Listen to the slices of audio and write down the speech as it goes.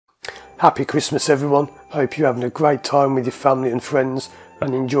Happy Christmas everyone. Hope you're having a great time with your family and friends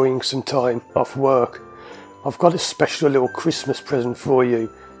and enjoying some time off work. I've got a special little Christmas present for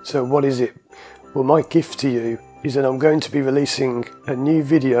you. So what is it? Well, my gift to you is that I'm going to be releasing a new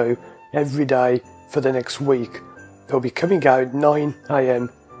video every day for the next week. They'll be coming out 9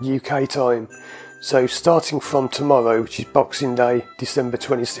 AM UK time. So starting from tomorrow, which is Boxing Day, December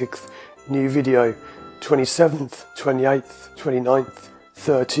 26th, new video, 27th, 28th, 29th,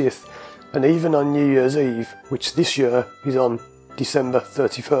 30th, and even on New Year's Eve, which this year is on December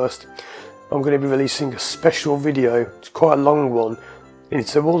 31st, I'm going to be releasing a special video. It's quite a long one, and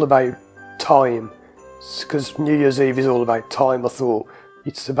it's all about time, because New Year's Eve is all about time. I thought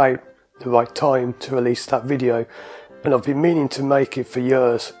it's about the right time to release that video, and I've been meaning to make it for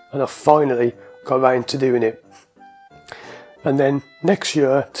years, and I finally got around to doing it. And then next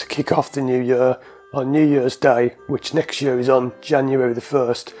year, to kick off the new year, on New Year's Day, which next year is on January the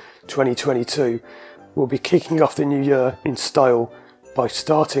 1st, 2022, we'll be kicking off the new year in style by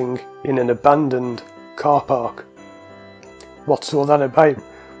starting in an abandoned car park. What's all that about?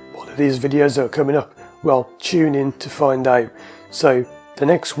 What are these videos that are coming up? Well, tune in to find out. So the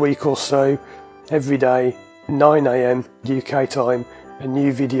next week or so, every day, 9 AM UK time, a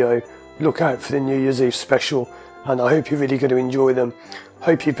new video. Look out for the New Year's Eve special, and I hope you're really going to enjoy them.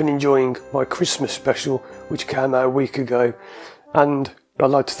 Hope you've been enjoying my Christmas special, which came out a week ago, and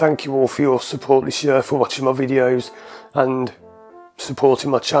I'd like to thank you all for your support this year, for watching my videos and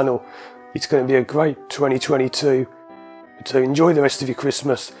supporting my channel. It's going to be a great 2022, so enjoy the rest of your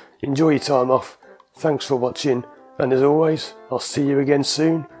Christmas, enjoy your time off. Thanks for watching, and as always, I'll see you again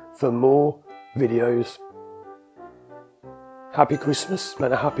soon for more videos. Happy Christmas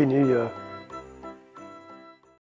and a Happy New Year.